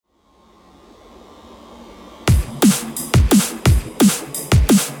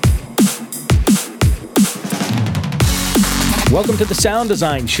Welcome to the Sound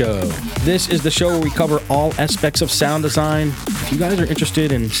Design Show. This is the show where we cover all aspects of sound design. If you guys are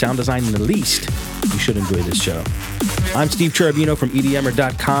interested in sound design in the least, you should enjoy this show. I'm Steve Cherubino from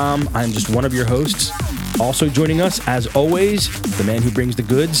EDMer.com. I'm just one of your hosts. Also joining us, as always, the man who brings the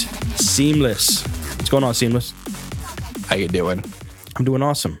goods, Seamless. What's going on, Seamless? How you doing? I'm doing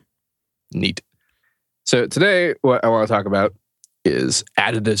awesome. Neat. So today, what I want to talk about is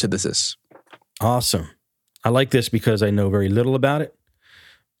additive synthesis. Awesome. I like this because I know very little about it,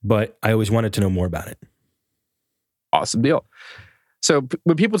 but I always wanted to know more about it. Awesome deal. So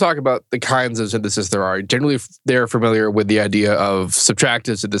when people talk about the kinds of synthesis there are, generally they're familiar with the idea of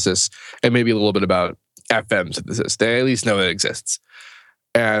subtractive synthesis and maybe a little bit about FM synthesis. They at least know it exists.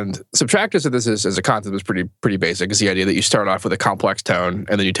 And subtractive synthesis as a concept is pretty basic. It's the idea that you start off with a complex tone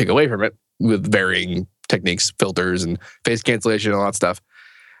and then you take away from it with varying techniques, filters, and phase cancellation and all that stuff.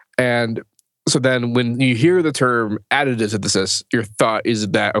 And so then when you hear the term additive synthesis, your thought is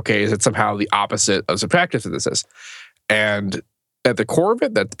that, okay, is it somehow the opposite of subtractive synthesis? And at the core of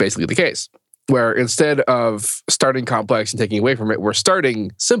it, that's basically the case, where instead of starting complex and taking away from it, we're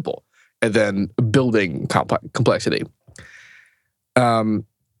starting simple and then building complexity. I'm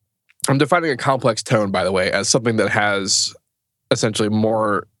defining a complex tone, by the way, as something that has essentially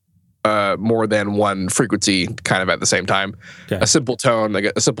more than one frequency kind of at the same time. Okay. A simple tone,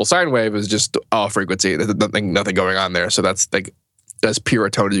 like a simple sine wave, is just all frequency. There's nothing going on there. So that's like as pure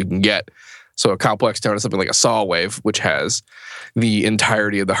a tone as you can get. So a complex tone is something like a saw wave, which has the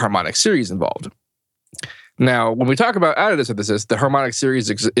entirety of the harmonic series involved. Now, when we talk about additive synthesis, the harmonic series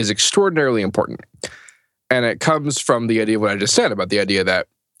is extraordinarily important. And it comes from the idea of what I just said about the idea that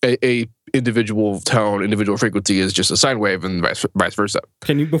a individual tone, individual frequency is just a sine wave and vice versa.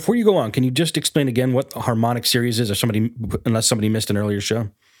 Before you go on, can you just explain again what a harmonic series is, unless somebody missed an earlier show?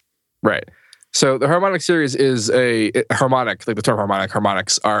 Right. So the harmonic series is a harmonic, like the term harmonic.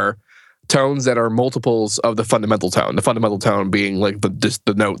 Harmonics are tones that are multiples of the fundamental tone. The fundamental tone being like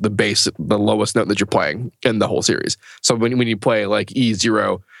the note, the bass, the lowest note that you're playing in the whole series. So when you play like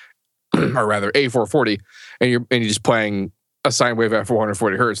E0, or rather A440, and you're just playing a sine wave at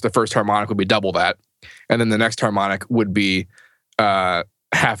 440 hertz, the first harmonic would be double that, and then the next harmonic would be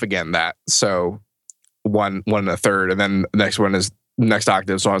half again that. So one and a third, and then the next one is next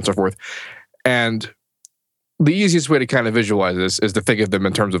octave, so on and so forth. And the easiest way to kind of visualize this is to think of them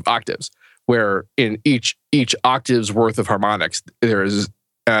in terms of octaves, where in each octave's worth of harmonics, there is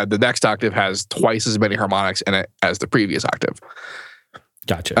the next octave has twice as many harmonics in it as the previous octave.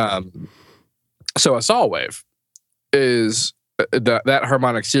 Gotcha. So a saw wave is that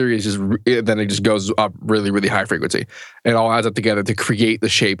harmonic series then it just goes up really, really high frequency. It all adds up together to create the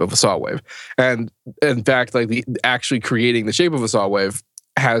shape of a saw wave. And in fact, like actually creating the shape of a saw wave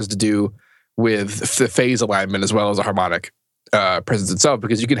has to do with the phase alignment as well as the harmonic presence itself,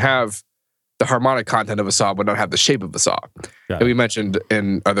 because you can have the harmonic content of a saw but not have the shape of a saw. Yeah. And we mentioned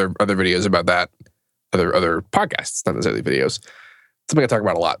in other videos about that, other podcasts, not necessarily videos. Something I talk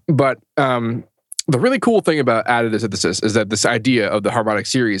about a lot. But the really cool thing about additive synthesis is that this idea of the harmonic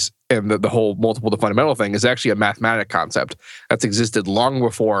series and the whole multiple to fundamental thing is actually a mathematic concept that's existed long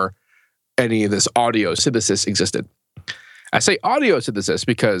before any of this audio synthesis existed. I say audio synthesis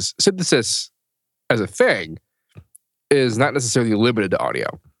because synthesis as a thing is not necessarily limited to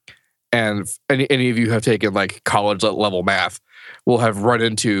audio. And any of you have taken like college level math will have run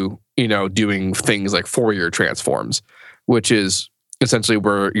into, doing things like Fourier transforms, which is essentially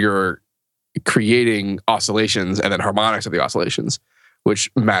where you're creating oscillations and then harmonics of the oscillations, which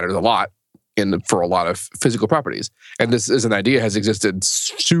matters a lot for a lot of physical properties. And this is an idea has existed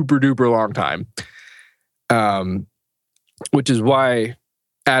super duper long time, which is why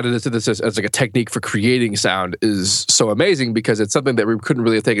additive synthesis as like a technique for creating sound is so amazing, because it's something that we couldn't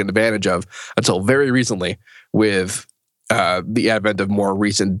really have taken advantage of until very recently with the advent of more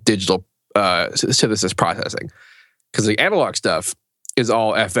recent digital synthesis processing. Because the analog stuff is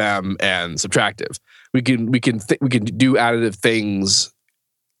all FM and subtractive. We can do additive things,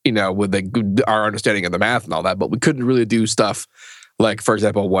 with our understanding of the math and all that, but we couldn't really do stuff like, for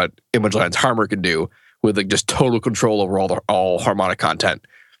example, what ImageLine's Harmor can do with like just total control over all harmonic content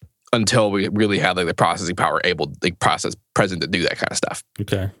until we really had like the processing power present to do that kind of stuff.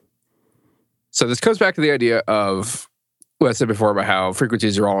 Okay. So this comes back to the idea of what I said before about how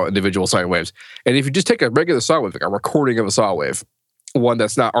frequencies are all individual sine waves. And if you just take a regular saw wave, like a recording of a saw wave, one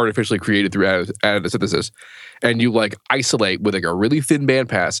that's not artificially created through additive synthesis, and you like isolate with like a really thin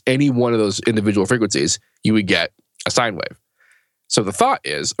bandpass any one of those individual frequencies, you would get a sine wave. So the thought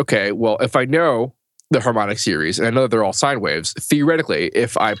is, okay, well, if I know the harmonic series and I know that they're all sine waves, theoretically,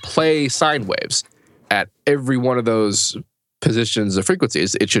 if I play sine waves at every one of those positions of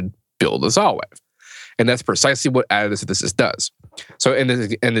frequencies, it should build a saw wave. And that's precisely what additive synthesis does. So in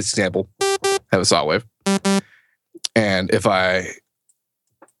this example, I have a saw wave. And if I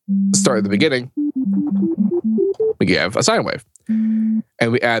start at the beginning, we have a sine wave.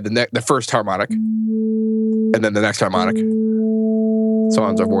 And we add the first harmonic, and then the next harmonic, so on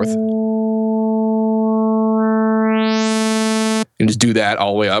and so forth. And just do that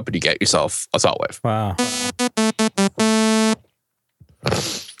all the way up, and you get yourself a saw wave. Wow.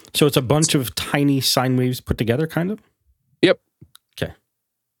 So it's a bunch of tiny sine waves put together, kind of? Yep. Okay.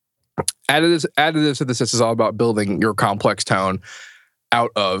 Additive synthesis is all about building your complex tone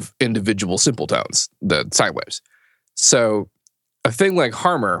out of individual simple tones, the sine waves. So a thing like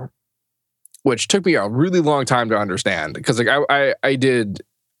Harmor, which took me a really long time to understand, because like I did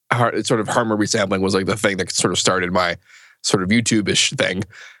sort of Harmor resampling was like the thing that sort of started my sort of YouTube-ish thing,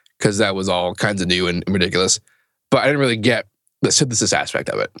 because that was all kinds of new and ridiculous. But I didn't really get the synthesis aspect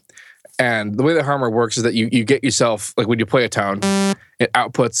of it. And the way that Harmor works is that you get yourself, like when you play a tone, it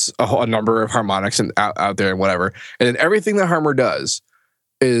outputs a number of harmonics and out there and whatever. And then everything that Harmor does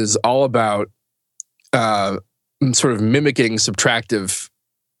is all about sort of mimicking subtractive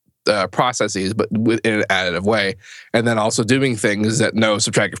processes, but in an additive way. And then also doing things that no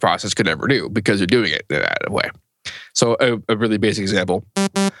subtractive process could ever do because you're doing it in an additive way. So a really basic example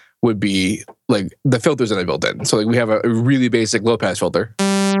would be like the filters that I built in. So like we have a really basic low pass filter,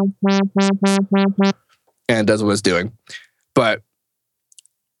 and it does what it's doing, but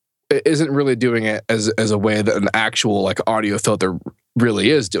it isn't really doing it as a way that an actual like audio filter really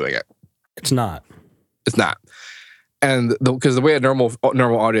is doing it. It's not. It's not. And because the way a normal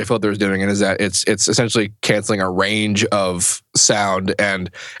audio filter is doing it is that it's essentially canceling a range of sound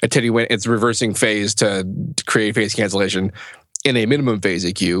and attenuate. It's reversing phase to create phase cancellation in a minimum phase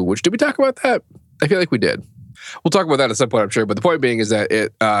EQ. Which, did we talk about that? I feel like we did. We'll talk about that at some point, I'm sure. But the point being is that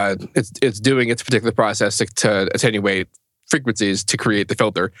it's doing its particular process to attenuate frequencies to create the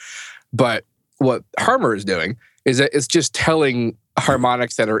filter. But what Harmor is doing is that it's just telling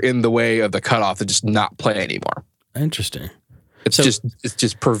harmonics that are in the way of the cutoff to just not play anymore. Interesting. It's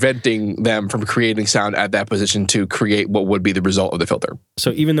just preventing them from creating sound at that position to create what would be the result of the filter.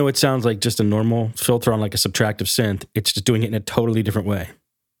 So even though it sounds like just a normal filter on like a subtractive synth, it's just doing it in a totally different way.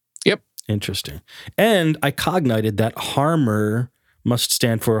 Yep. Interesting. And I cognited that Harmor must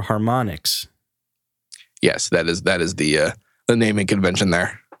stand for harmonics. Yes, that is the naming convention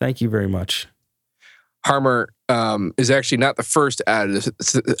there. Thank you very much. Harmor is actually not the first additive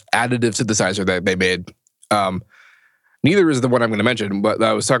synthesizer that they made. Neither is the one I'm going to mention, but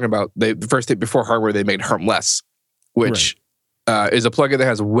I was talking about the first thing before Harmor, they made Harmless, which is a plugin that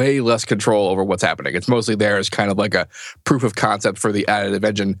has way less control over what's happening. It's mostly there as kind of like a proof of concept for the additive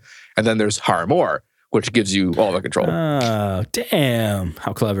engine. And then there's Harmor, which gives you all the control. Oh, damn.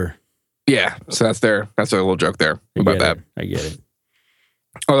 How clever. Yeah. So that's their little joke there about that. I get it.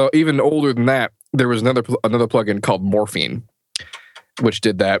 Although even older than that, there was another plugin called Morphine, which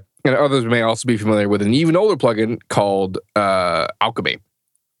did that. And others may also be familiar with an even older plugin called Alchemy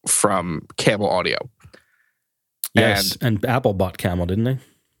from Camel Audio. Yes, and Apple bought Camel, didn't they?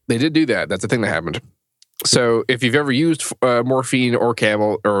 They did do that. That's the thing that happened. So if you've ever used Morphine or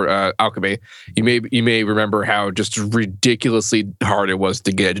Camel or Alchemy, you may remember how just ridiculously hard it was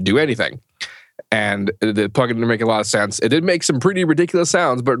to get it to do anything. And the plugin didn't make a lot of sense. It did make some pretty ridiculous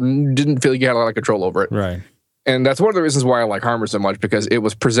sounds, but didn't feel like you had a lot of control over it. Right. And that's one of the reasons why I like Harmor so much, because it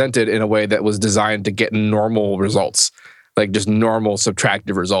was presented in a way that was designed to get normal results, like just normal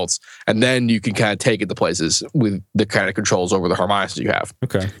subtractive results. And then you can kind of take it to places with the kind of controls over the harmonics that you have.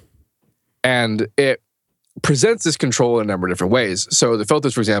 Okay. And it presents this control in a number of different ways. So the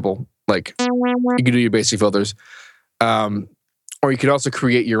filters, for example, like you can do your basic filters, or you could also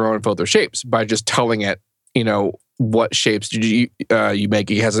create your own filter shapes by just telling it, what shapes you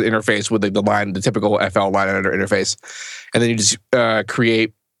make. It has an interface with the typical FL line editor interface, and then you just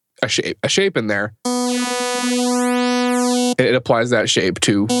create a shape in there. It applies that shape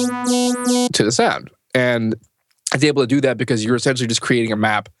to the sound, and it's able to do that because you're essentially just creating a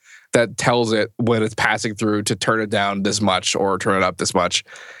map that tells it when it's passing through to turn it down this much or turn it up this much,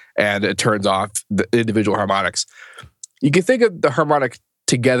 and it turns off the individual harmonics. You can think of the harmonic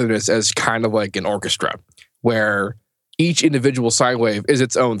togetherness as kind of like an orchestra, where each individual sine wave is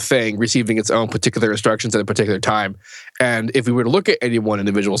its own thing, receiving its own particular instructions at a particular time. And if we were to look at any one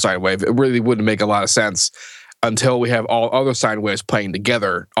individual sine wave, it really wouldn't make a lot of sense until we have all other sine waves playing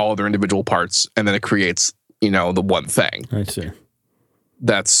together, all their individual parts, and then it creates, the one thing. I see.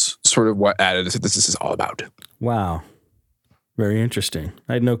 That's sort of what additive synthesis is all about. Wow. Very interesting.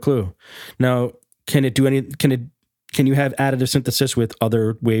 I had no clue. Now, can it Can you have additive synthesis with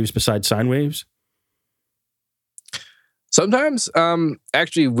other waves besides sine waves? Sometimes,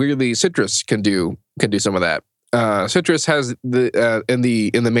 actually, weirdly, Citrus can do some of that. Citrus has the in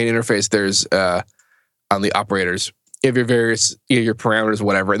the main interface. There's on the operators, you have your various your parameters,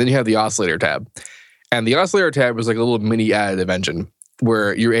 whatever, and then you have the oscillator tab. And the oscillator tab is like a little mini additive engine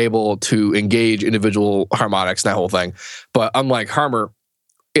where you're able to engage individual harmonics, that whole thing. But unlike Harmor,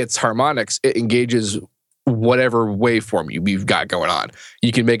 it's harmonics. It engages whatever waveform you've got going on.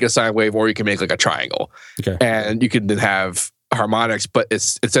 You can make a sine wave, or you can make like a triangle. Okay. And you can then have harmonics, but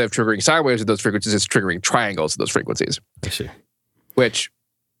it's instead of triggering sine waves at those frequencies, it's triggering triangles at those frequencies. I see. Which,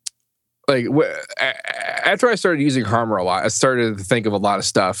 like, after I started using Harmor a lot, I started to think of a lot of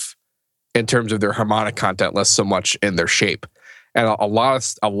stuff in terms of their harmonic content, less so much in their shape. And a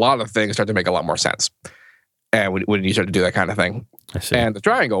lot of things start to make a lot more sense. And when you start to do that kind of thing. I see. And the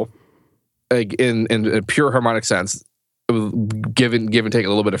triangle, like in a pure harmonic sense, give and take a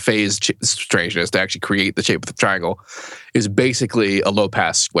little bit of phase strangeness to actually create the shape of the triangle, is basically a low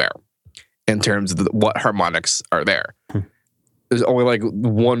pass square in terms of what harmonics are there. There's only like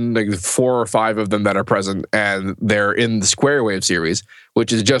 4 or 5 of them that are present, and they're in the square wave series,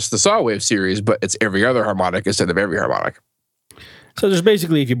 which is just the saw wave series, but it's every other harmonic instead of every harmonic. So there's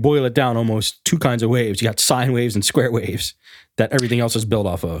basically, if you boil it down, almost 2 kinds of waves. You got sine waves and square waves that everything else is built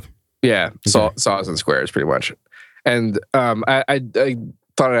off of. Yeah, Okay. saws and squares, pretty much. And I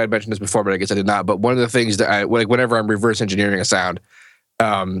thought I'd mentioned this before, but I guess I did not. But one of the things that whenever I'm reverse engineering a sound,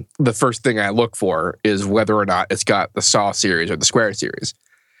 the first thing I look for is whether or not it's got the saw series or the square series.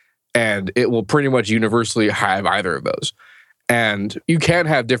 And it will pretty much universally have either of those. And you can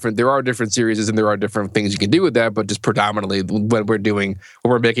have there are different series and there are different things you can do with that, but just predominantly when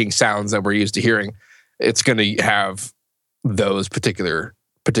we're making sounds that we're used to hearing, it's going to have those particular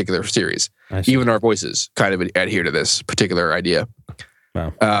series. Even our voices kind of adhere to this particular idea.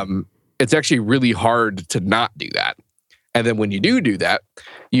 Wow. It's actually really hard to not do that. And then when you do that,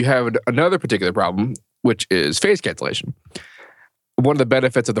 you have another particular problem, which is phase cancellation. One of the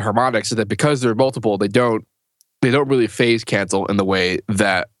benefits of the harmonics is that because they're multiple, they don't really phase cancel in the way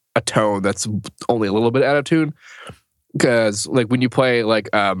that a tone that's only a little bit out of tune. Because like when you play like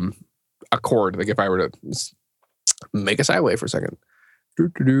a chord, like if I were to make a sine wave for a second.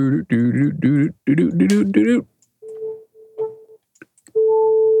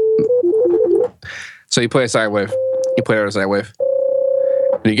 So you play a sine wave, you play another sine wave,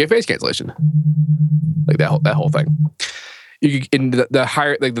 and you get phase cancellation, like that whole thing. You in the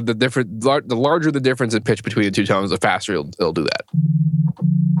higher, like the larger the difference in pitch between the two tones, the faster it'll do that.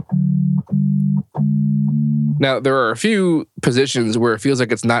 Now there are a few positions where it feels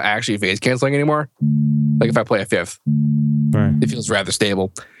like it's not actually phase canceling anymore. Like if I play a fifth, Right. it feels rather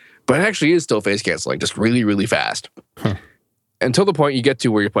stable, but it actually is still phase canceling, just really, really fast. Huh. Until the point you get to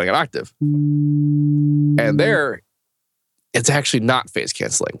where you're playing an octave. And there, it's actually not phase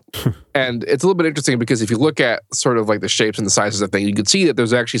canceling. And it's a little bit interesting because if you look at sort of like the shapes and the sizes of things, you can see that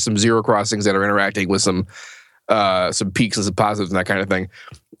there's actually some zero crossings that are interacting with some peaks and some positives and that kind of thing.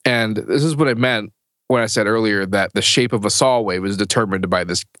 And this is what I meant when I said earlier that the shape of a saw wave is determined by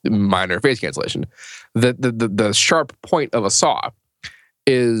this minor phase cancellation. The sharp point of a saw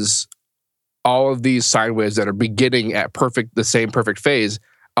is all of these sine waves that are beginning at the same perfect phase,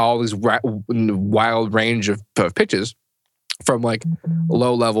 all these wild range of pitches from like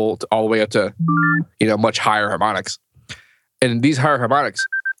low level to all the way up to, much higher harmonics. And these higher harmonics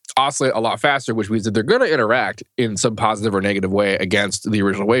oscillate a lot faster, which means that they're going to interact in some positive or negative way against the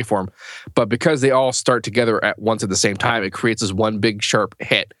original waveform. But because they all start together at once at the same time, it creates this one big sharp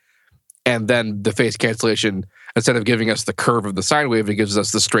hit. And then the phase cancellation, instead of giving us the curve of the sine wave, it gives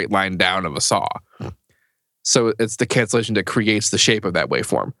us the straight line down of a saw. So it's the cancellation that creates the shape of that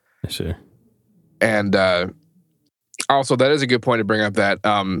waveform. I see. And also, that is a good point to bring up that,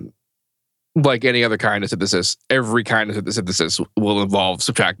 like any other kind of synthesis, every kind of synthesis will involve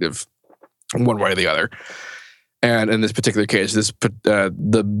subtractive one way or the other. And in this particular case,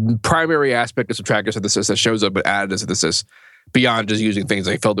 the primary aspect of subtractive synthesis that shows up in additive synthesis, beyond just using things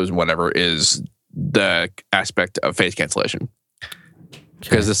like filters and whatever, is the aspect of phase cancellation.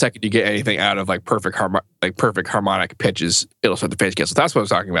 Because the second you get anything out of like perfect harmonic pitches, it'll start to phase cancel. That's what I was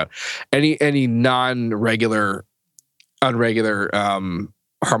talking about. Any unregular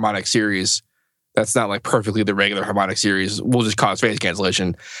harmonic series that's not like perfectly the regular harmonic series will just cause phase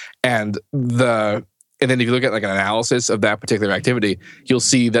cancellation. And then if you look at like an analysis of that particular activity, you'll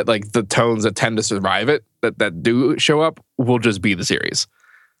see that like the tones that tend to survive it, that do show up, will just be the series.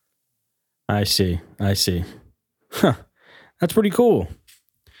 I see. Huh. That's pretty cool.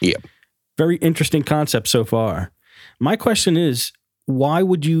 Yeah. Very interesting concept so far. My question is,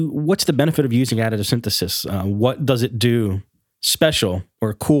 what's the benefit of using additive synthesis? What does it do special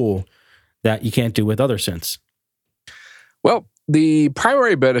or cool that you can't do with other synths? Well, the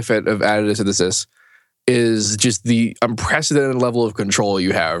primary benefit of additive synthesis is just the unprecedented level of control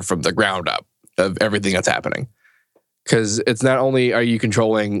you have from the ground up of everything that's happening. Because it's not only are you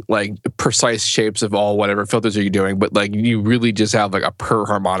controlling like precise shapes of all whatever filters are you doing, but like you really just have like a per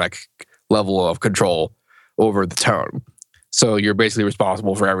harmonic level of control over the tone. So you're basically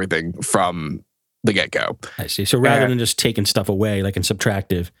responsible for everything from the get-go. I see. So rather than just taking stuff away, like in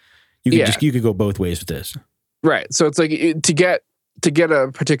subtractive, you could go both ways with this. Right. So it's like to get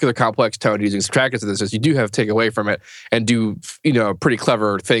a particular complex tone using subtractive synthesis, you do have to take away from it and do, pretty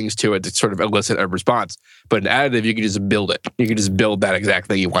clever things to it to sort of elicit a response. But in additive, you can just build it. You can just build that exact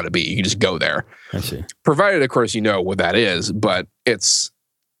thing you want to be. You can just go there. I see. Provided, of course, you know what that is, but it's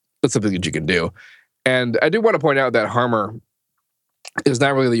something that you can do. And I do want to point out that Harmor is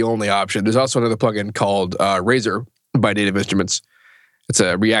not really the only option. There's also another plugin called Razor by Native Instruments. It's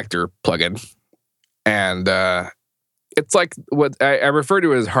a reactor plugin. And it's like what I refer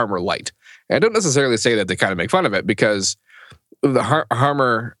to as Harmor Light. And I don't necessarily say that to kind of make fun of it, because the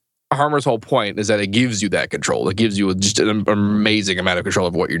Harmor's whole point is that it gives you that control. It gives you just an amazing amount of control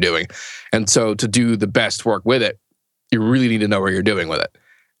of what you're doing. And so to do the best work with it, you really need to know what you're doing with it.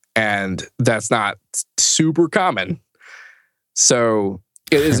 And that's not super common. So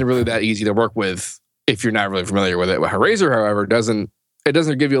it isn't really that easy to work with if you're not really familiar with it. Razor, however, doesn't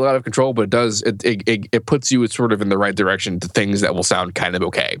give you a lot of control, but it puts you sort of in the right direction to things that will sound kind of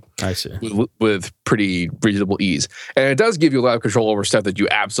okay. I see. With pretty reasonable ease. And it does give you a lot of control over stuff that you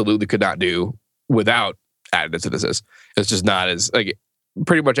absolutely could not do without additive synthesis. It's just not as, like,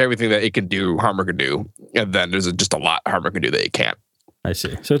 pretty much everything that it can do, Harmor can do. And then there's just a lot Harmor can do that it can't. I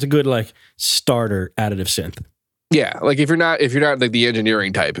see. So it's a good, like, starter additive synth. Yeah, like if you're not like the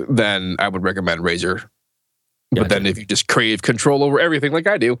engineering type, then I would recommend Razor. Gotcha. But then if you just crave control over everything like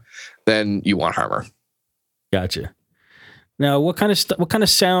I do, then you want Harmor. Gotcha. Now, what kind of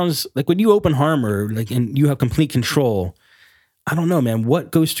sounds, like when you open Harmor, like, and you have complete control, I don't know, man,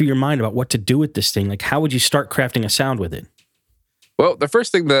 what goes through your mind about what to do with this thing? Like, how would you start crafting a sound with it? Well, the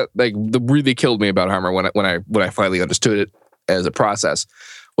first thing that really killed me about Harmor when I finally understood it as a process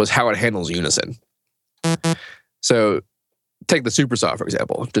was how it handles unison. So take the Supersaw, for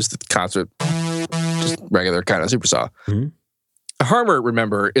example, just the concert, just regular kind of Supersaw. Mm-hmm. Harmor,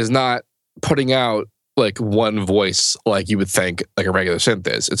 remember, is not putting out like one voice like you would think like a regular synth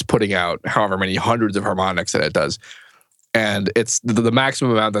is. It's putting out however many hundreds of harmonics that it does. And it's the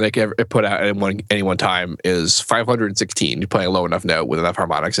maximum amount that it can ever put out at any one time is 516. You play a low enough note with enough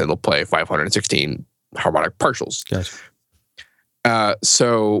harmonics, and it'll play 516 harmonic partials. Gotcha.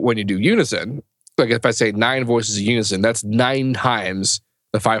 So when you do unison, like if I say 9 voices of unison, that's 9 times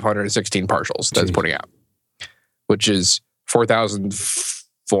the 516 partials that it's putting out, which is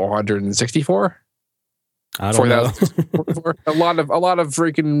 4,464. I don't know. a lot of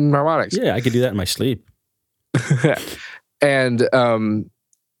freaking harmonics. Yeah, I could do that in my sleep. And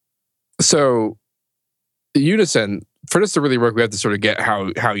so unison, for this to really work, we have to sort of get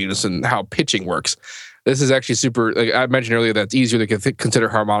how pitching works. This is actually super, like I mentioned earlier, that it's easier to consider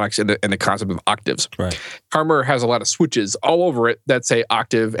harmonics in the concept of octaves. Right. Harmor has a lot of switches all over it that say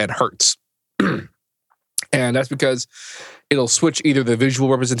octave and hertz. And that's because it'll switch either the visual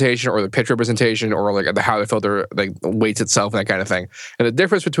representation or the pitch representation, or like how the filter like weights itself and that kind of thing. And the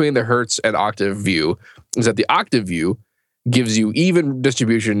difference between the hertz and octave view is that the octave view gives you even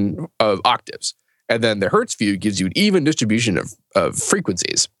distribution of octaves. And then the hertz view gives you an even distribution of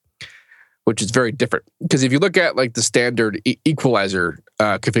frequencies, which is very different. Because if you look at like the standard equalizer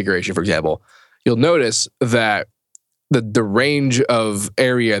configuration, for example, you'll notice that the range of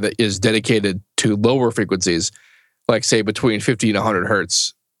area that is dedicated to lower frequencies, like say between 50 and 100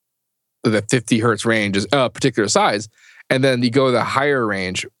 hertz, the 50 hertz range is a particular size. And then you go to the higher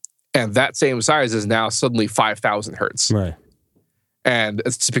range, and that same size is now suddenly 5,000 hertz. Right. And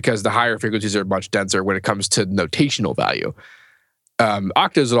it's just because the higher frequencies are much denser when it comes to notational value.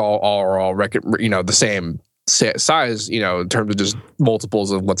 Octaves are all the same size, in terms of just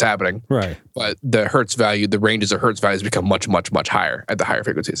multiples of what's happening. Right. But the hertz value, the ranges of hertz values become much, much, much higher at the higher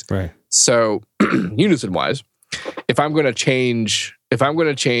frequencies. Right. So unison wise, if I'm going to change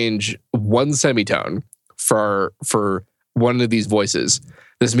one semitone for one of these voices,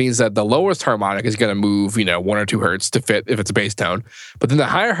 this means that the lowest harmonic is going to move, 1 or 2 hertz to fit if it's a bass tone. But then the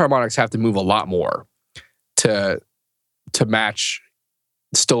higher harmonics have to move a lot more to match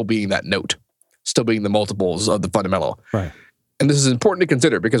still being that note, still being the multiples of the fundamental. Right. and this is important to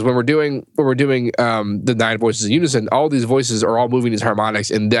consider because when we're doing the 9 voices in unison, all these voices are all moving these harmonics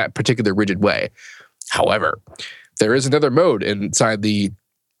in that particular rigid way. However, there is another mode inside the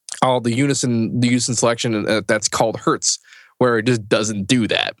unison selection that's called Hertz, where it just doesn't do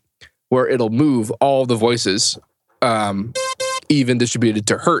that, where it'll move all the voices even distributed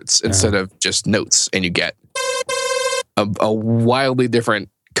to Hertz instead of just notes, and you get a wildly different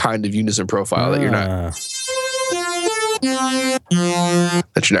kind of unison profile that you're not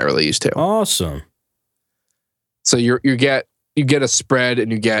really used to. Awesome. So you get a spread,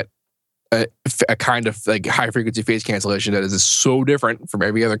 and you get a kind of like high frequency phase cancellation that is so different from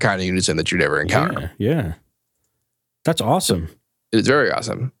every other kind of unison that you'd ever encounter. Yeah. That's awesome. It's very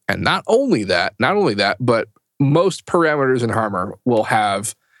awesome. And not only that, but most parameters in Harmor will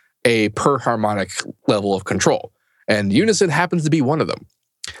have a per harmonic level of control. And unison happens to be one of them.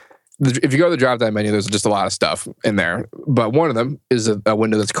 If you go to the drop-down menu, there's just a lot of stuff in there. But one of them is a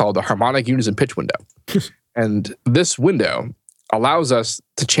window that's called the harmonic unison pitch window. And this window allows us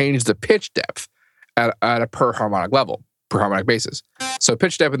to change the pitch depth at a per harmonic basis. So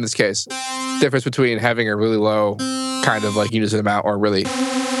pitch depth in this case, difference between having a really low kind of like unison amount or really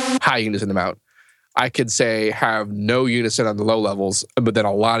high unison amount. I could say have no unison on the low levels, but then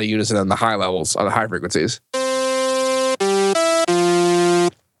a lot of unison on the high levels, on the high frequencies.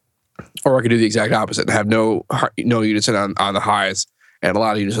 Or I could do the exact opposite and have no unison on the highs and a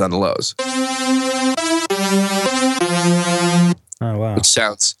lot of unison on the lows. Oh, wow. Which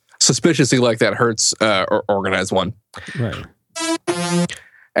sounds suspiciously like that Hertz organized one. Right.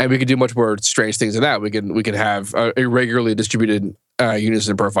 And we could do much more strange things than that. We can have a irregularly distributed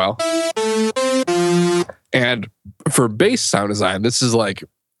unison profile. And for bass sound design, this is like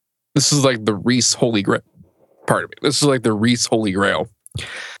the Reese Holy Grail. Pardon me. This is like the Reese Holy Grail.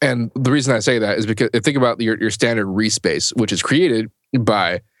 And the reason I say that is because think about your standard Reese bass, which is created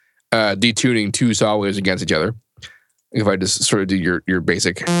by detuning 2 saw waves against each other. If I just sort of do your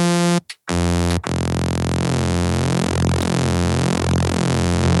basic.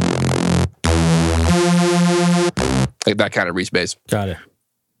 Like that kind of Reese bass. Got it.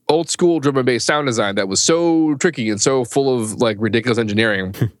 Old school drum and bass sound design that was so tricky and so full of like ridiculous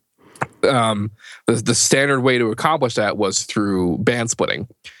engineering. The standard way to accomplish that was through band splitting,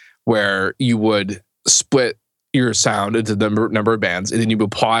 where you would split your sound into the number of bands, and then you would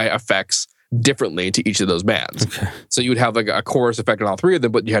apply effects differently to each of those bands. Okay. So you would have like a chorus effect on all 3 of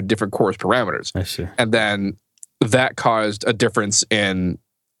them, but you had different chorus parameters. I see. And then that caused a difference in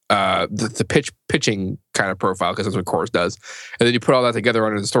the pitching kind of profile, because that's what chorus does. And then you put all that together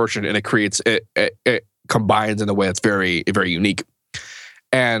under distortion, and it creates it combines in a way that's very, very unique.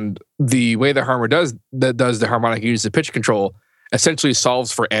 And the way that Harmor does the harmonic unison pitch control essentially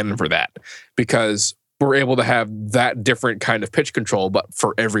solves for N for that, because we're able to have that different kind of pitch control, but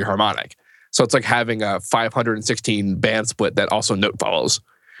for every harmonic. So it's like having a 516 band split that also note follows.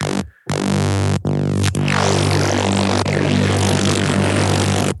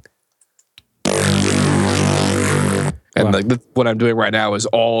 And like what I'm doing right now is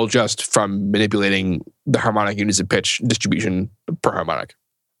all just from manipulating the harmonic unison pitch distribution per harmonic.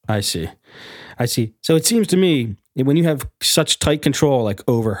 I see. So it seems to me when you have such tight control, like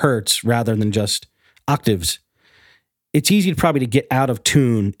over hertz rather than just octaves, it's easy to probably get out of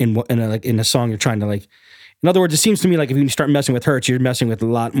tune in a song you're trying to like. In other words, it seems to me like if you start messing with hertz, you're messing with a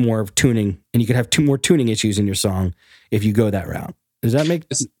lot more of tuning, and you could have 2 more tuning issues in your song if you go that route. Does that make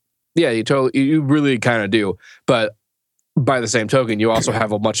sense? Yeah, you really kind of do. But by the same token, you also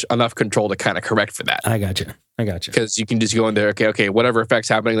have enough control to kind of correct for that. I got you. Because you can just go in there, okay, whatever effects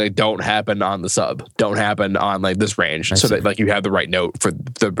happening, like don't happen on the sub, don't happen on like this range, so that like you have the right note for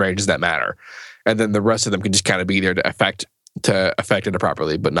the ranges that matter, and then the rest of them can just kind of be there to affect it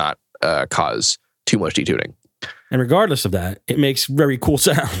properly, but not cause too much detuning. And regardless of that, it makes very cool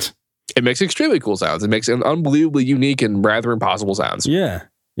sounds. It makes extremely cool sounds. It makes an unbelievably unique and rather impossible sounds. Yeah.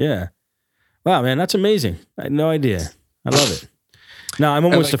 Wow, man, that's amazing. I had no idea. I love it. Now, I'm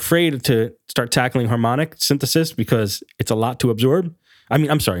almost afraid to start tackling harmonic synthesis because it's a lot to absorb. I mean,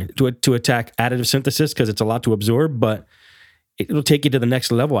 I'm sorry, to attack additive synthesis because it's a lot to absorb, but it'll take you to the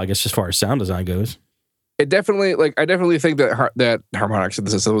next level, I guess, as far as sound design goes. It definitely, I definitely think that harmonic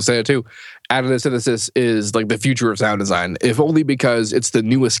synthesis, I will say it too, additive synthesis is like the future of sound design, if only because it's the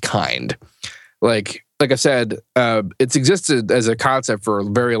newest kind. Like I said, it's existed as a concept for a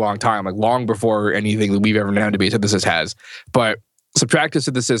very long time, like long before anything that we've ever known to be synthesis has. But subtractive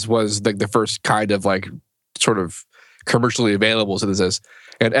synthesis was like the first kind of like sort of commercially available synthesis,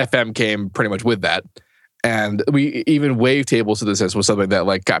 and FM came pretty much with that. And even wavetable synthesis was something that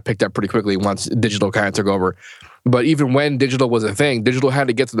like got picked up pretty quickly once digital kind of took over. But even when digital was a thing, digital had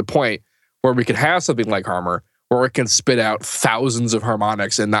to get to the point where we could have something like Harmor, where it can spit out thousands of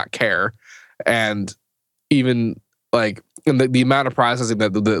harmonics and not care. And even like and the amount of processing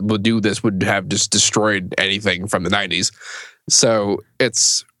that would do this would have just destroyed anything from the 90s. So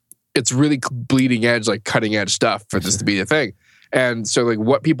it's really bleeding edge, like cutting edge stuff for this to be a thing. And so like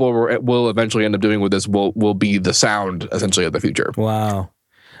what people will eventually end up doing with this will be the sound essentially of the future. Wow.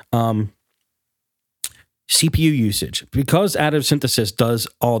 CPU usage. Because additive synthesis does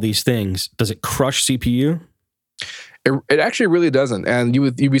all these things, does it crush CPU? It actually really doesn't. And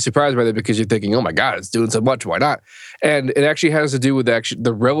you'd be surprised by that because you're thinking, oh my God, it's doing so much. Why not? And it actually has to do with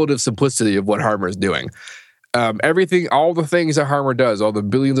the relative simplicity of what Harmor is doing. Everything, all the things that Harmor does, all the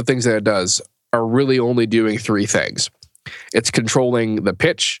billions of things that it does are really only doing three things. It's controlling the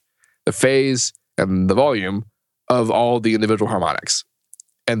pitch, the phase, and the volume of all the individual harmonics.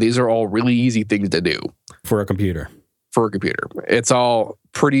 And these are all really easy things to do. For a computer. It's all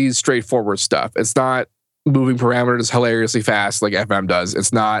pretty straightforward stuff. It's not moving parameters hilariously fast like FM does.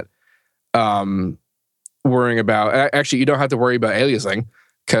 It's not worrying about... Actually, you don't have to worry about aliasing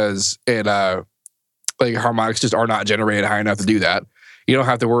because like harmonics just are not generated high enough to do that. You don't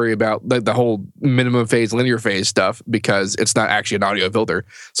have to worry about like the whole minimum phase, linear phase stuff because it's not actually an audio filter.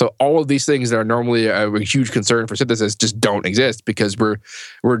 So all of these things that are normally a huge concern for synthesis just don't exist because we're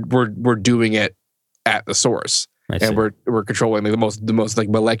doing it at the source. And we're controlling the most like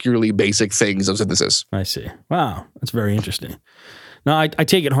molecularly basic things of synthesis. I see. Wow, that's very interesting. Now, I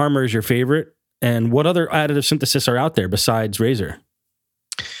take it Harmor is your favorite. And what other additive synthesis are out there besides Razor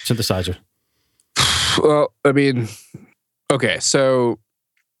synthesizer? Well, I mean, okay, so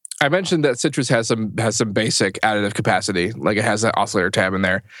I mentioned that Citrus has some basic additive capacity, like it has that oscillator tab in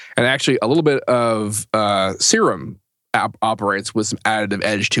there, and actually a little bit of Serum operates with some additive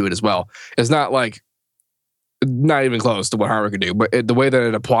edge to it as well. It's not even close to what Harmor can do, but the way that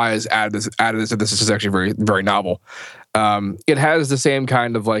it applies additive synthesis is actually very, very novel. It has the same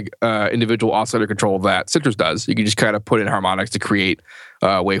kind of like individual oscillator control that Citrus does. You can just kind of put in harmonics to create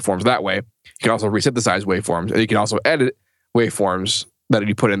waveforms that way. You can also resynthesize waveforms, and you can also edit waveforms that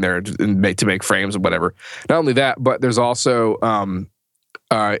you put in there to make frames or whatever. Not only that, but there's also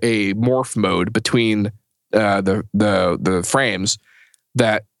a morph mode between the frames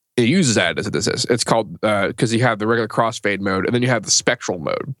that it uses additive synthesis. It's called because you have the regular crossfade mode, and then you have the spectral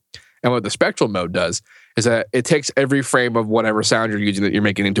mode. And what the spectral mode does is that it takes every frame of whatever sound you're using that you're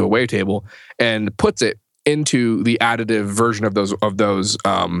making into a wavetable and puts it into the additive version of those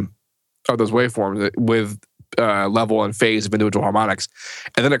waveforms with level and phase of individual harmonics,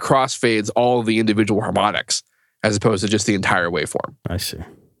 and then it crossfades all of the individual harmonics as opposed to just the entire waveform. I see.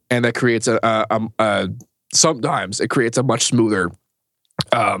 And that creates sometimes it creates a much smoother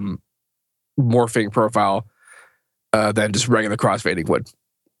morphing profile than just regular crossfading would.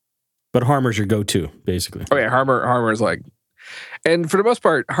 But Harmor's your go-to, basically. Oh yeah, Harmor is like, and for the most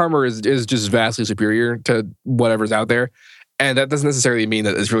part, Harmor is just vastly superior to whatever's out there. And that doesn't necessarily mean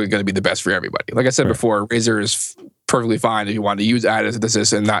that it's really going to be the best for everybody. Like I said before, Razor is perfectly fine if you want to use additive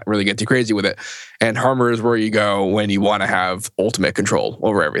synthesis and not really get too crazy with it. And Harmor is where you go when you want to have ultimate control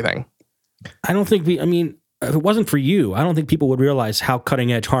over everything. I don't think if it wasn't for you, I don't think people would realize how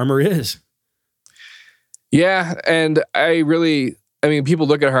cutting edge Harmor is. Yeah, and people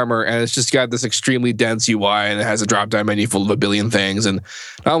look at Harmor and it's just got this extremely dense UI and it has a drop-down menu full of a billion things. And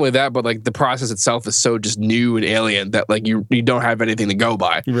not only that, but like the process itself is so just new and alien that like you don't have anything to go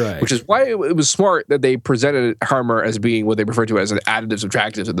by. Right. Which is why it was smart that they presented Harmor as being what they refer to as an additive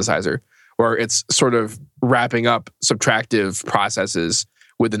subtractive synthesizer, where it's sort of wrapping up subtractive processes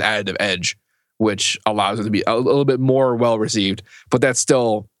with an additive edge, which allows it to be a little bit more well-received. But it's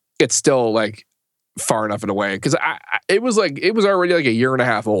still like far enough and away because it was already like a year and a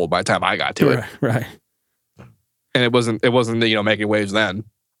half old by the time I got to it. Right. And it wasn't making waves then.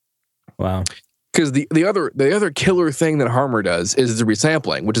 Wow. Because the other killer thing that Harmor does is the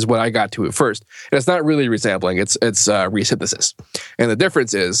resampling, which is what I got to at first. And it's not really resampling; it's resynthesis. And the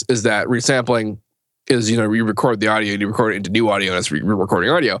difference is that resampling is you record the audio and you record it into new audio and it's re-recording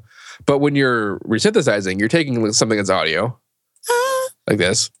audio. But when you're resynthesizing, you're taking something that's audio like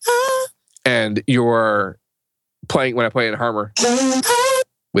this. And you're playing, when I play in Harmor,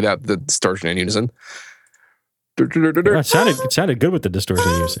 without the distortion in unison. It sounded good with the distortion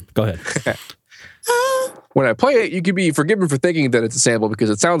in unison. Go ahead. When I play it, you can be forgiven for thinking that it's a sample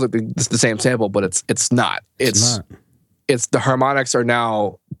because it sounds like it's the same sample, but it's not. It's the harmonics are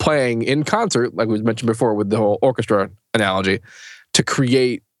now playing in concert, like we mentioned before with the whole orchestra analogy, to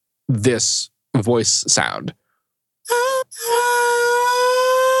create this voice sound.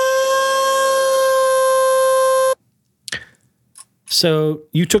 So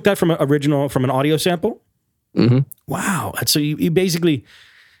you took that from an audio sample? Mm-hmm. Wow. So you basically,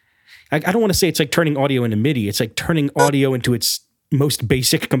 I don't want to say it's like turning audio into MIDI. It's like turning audio into its most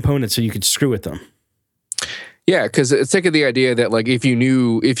basic components so you could screw with them. Yeah, because it's taking the idea that like if you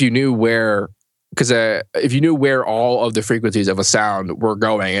knew where all of the frequencies of a sound were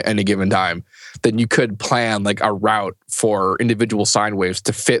going at any given time, then you could plan like a route for individual sine waves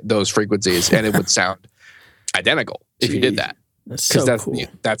to fit those frequencies, and it would sound identical if you did that. That's so cool.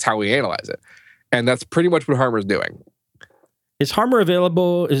 That's how we analyze it, and that's pretty much what Harmer's doing. Is Harmer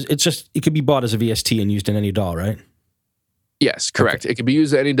available? It could be bought as a VST and used in any DAW, right? Yes, correct. Okay. It can be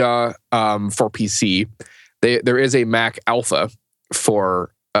used in any DAW for PC. There is a Mac Alpha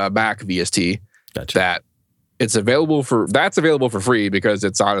for Mac VST. Gotcha. That's available for free because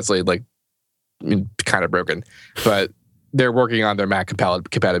it's honestly like kind of broken, but they're working on their Mac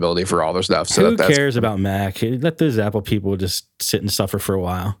compatibility for all their stuff. So who cares about Mac? Let those Apple people just sit and suffer for a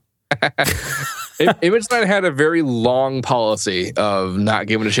while. ImageLine had a very long policy of not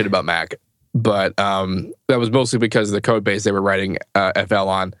giving a shit about Mac, but that was mostly because the code base they were writing FL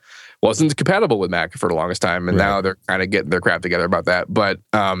on wasn't compatible with Mac for the longest time, and now they're kind of getting their crap together about that. But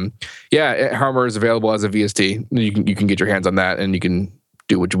Harmer is available as a VST. You can get your hands on that, and you can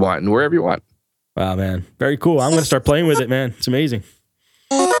do what you want and wherever you want. Wow, man, very cool. I'm going to start playing with it, man. It's amazing,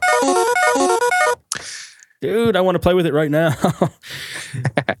 dude. I want to play with it right now.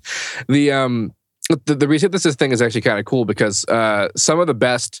 The resynthesis thing is actually kind of cool because some of the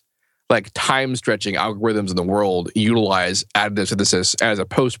best like time stretching algorithms in the world utilize additive synthesis as a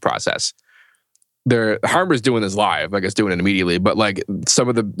post process. Harmer's doing this live, like it's doing it immediately, but like some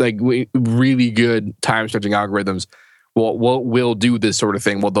of the really good time stretching algorithms will do this sort of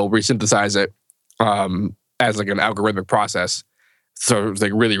thing. Well, they'll resynthesize it as like an algorithmic process, so it's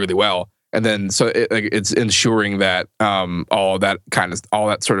like really, really well, and then so it's ensuring that all that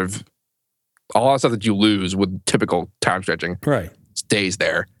stuff that you lose with typical time stretching stays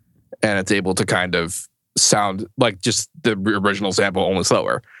there. And it's able to kind of sound like just the original sample, only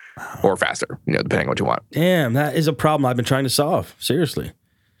slower or faster, depending on what you want. Damn, that is a problem I've been trying to solve. Seriously.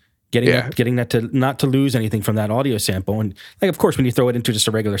 Getting that to not to lose anything from that audio sample. And like, of course, when you throw it into just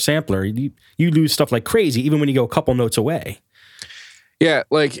a regular sampler, you lose stuff like crazy, even when you go a couple notes away. Yeah,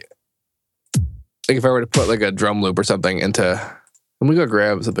 like if I were to put like a drum loop or something into, let me go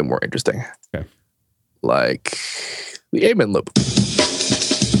grab something more interesting. Okay. Like the Amen loop.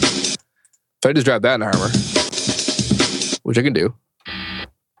 If I just drop that in Harmer, which I can do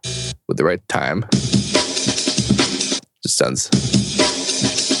with the right time, just sounds.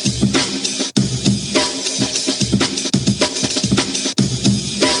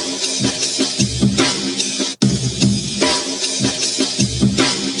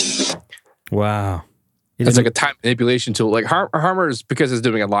 Wow. It's like a time manipulation tool. Like Harmer's, because it's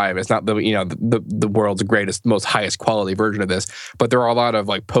doing it live, it's not the world's greatest, most highest quality version of this. But there are a lot of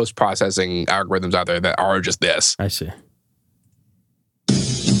like post processing algorithms out there that are just this. I see.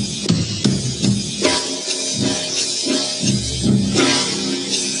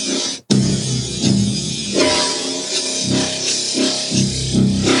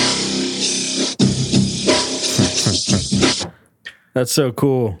 That's so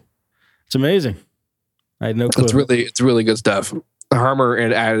cool. It's amazing. I had no clue. It's really good stuff. Harmer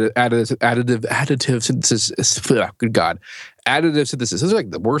and additive synthesis. Good God, additive synthesis. Those are like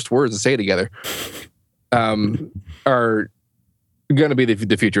the worst words to say together. Are going to be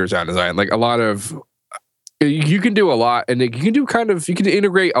the future of sound design. Like a lot of, you can do a lot, and you can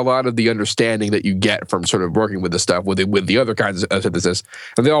integrate a lot of the understanding that you get from sort of working with this stuff with the other kinds of synthesis,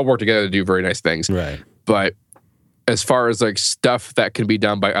 and they all work together to do very nice things. Right. But as far as like stuff that can be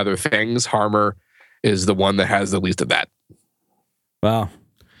done by other things, Harmer is the one that has the least of that. Wow.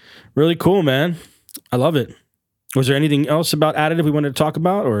 Really cool, man. I love it. Was there anything else about additive we wanted to talk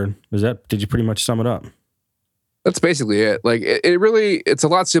about, or did you pretty much sum it up? That's basically it. Like it's a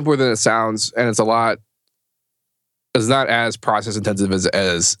lot simpler than it sounds, and it's not as process intensive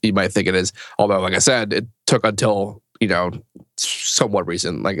as you might think it is. Although, like I said, it took until, somewhat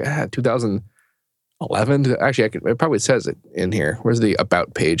recent, like 2011. Actually, it probably says it in here. Where's the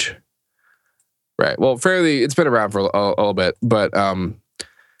about page? Right. Well, it's been around for a little bit, but I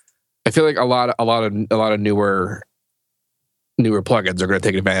feel like a lot of newer plugins are going to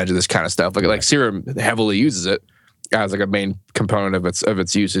take advantage of this kind of stuff. Like Serum heavily uses it as like a main component of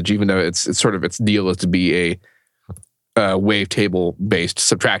its usage, even though it's sort of its deal is to be a wavetable based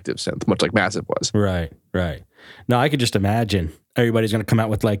subtractive synth, much like Massive was. Right. No, I could just imagine everybody's going to come out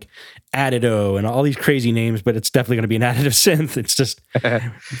with like Additive and all these crazy names, but it's definitely going to be an additive synth. It's just.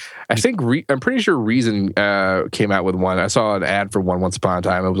 I think I'm pretty sure Reason came out with one. I saw an ad for one once upon a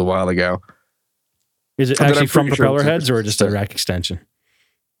time. It was a while ago. Is it actually from propeller heads or just a rack extension?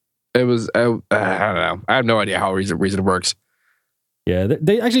 It was. I don't know. I have no idea how Reason works. Yeah,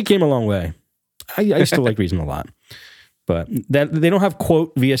 they actually came a long way. I still like Reason a lot, but they don't have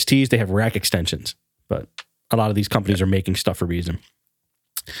quote VSTs. They have rack extensions, but a lot of these companies are making stuff for Reason,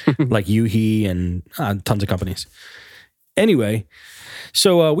 like Yuhi and tons of companies. Anyway,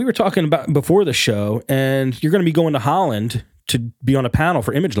 so we were talking about before the show, and you're going to be going to Holland to be on a panel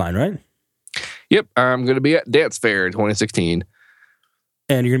for ImageLine, right? Yep, I'm going to be at Dance Fair in 2016.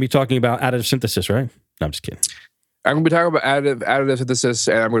 And you're going to be talking about additive synthesis, right? No, I'm just kidding. I'm going to be talking about additive synthesis,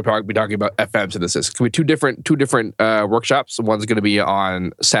 and I'm going to be talking about FM synthesis. It's going to be two different workshops. One's going to be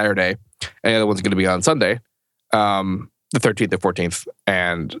on Saturday, and the other one's going to be on Sunday, the 13th and 14th.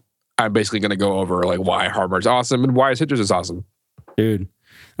 And I'm basically going to go over like why hardware is awesome and why citrus is awesome. Dude,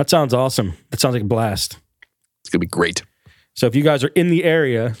 that sounds awesome. That sounds like a blast. It's going to be great. So if you guys are in the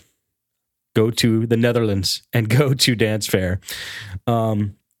area, go to the Netherlands and go to Dance Fair.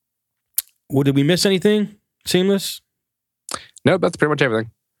 Did we miss anything? Seamless? No, that's pretty much everything.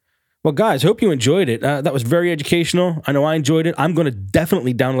 Well, guys, hope you enjoyed it. That was very educational. I know I enjoyed it. I'm going to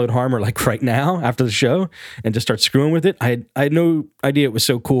definitely download Harmer like right now after the show and just start screwing with it. I had no idea it was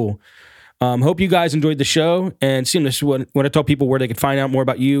so cool. Hope you guys enjoyed the show. And Seamless, want to tell people where they can find out more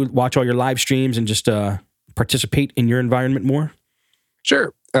about you, watch all your live streams, and just participate in your environment more?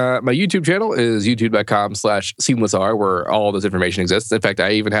 Sure. My YouTube channel is youtube.com/seamlessr, where all this information exists. In fact,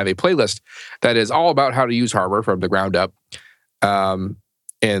 I even have a playlist that is all about how to use hardware from the ground up up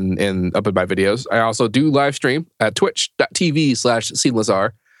in my videos. I also do live stream at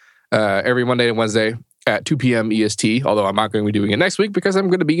twitch.tv/seamlessr every Monday and Wednesday at 2 p.m. EST, although I'm not going to be doing it next week because I'm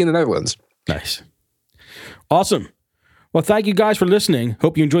going to be in the Netherlands. Nice. Awesome. Well, thank you guys for listening.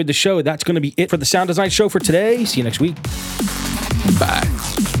 Hope you enjoyed the show. That's going to be it for the Sound Design Show for today. See you next week. Bye.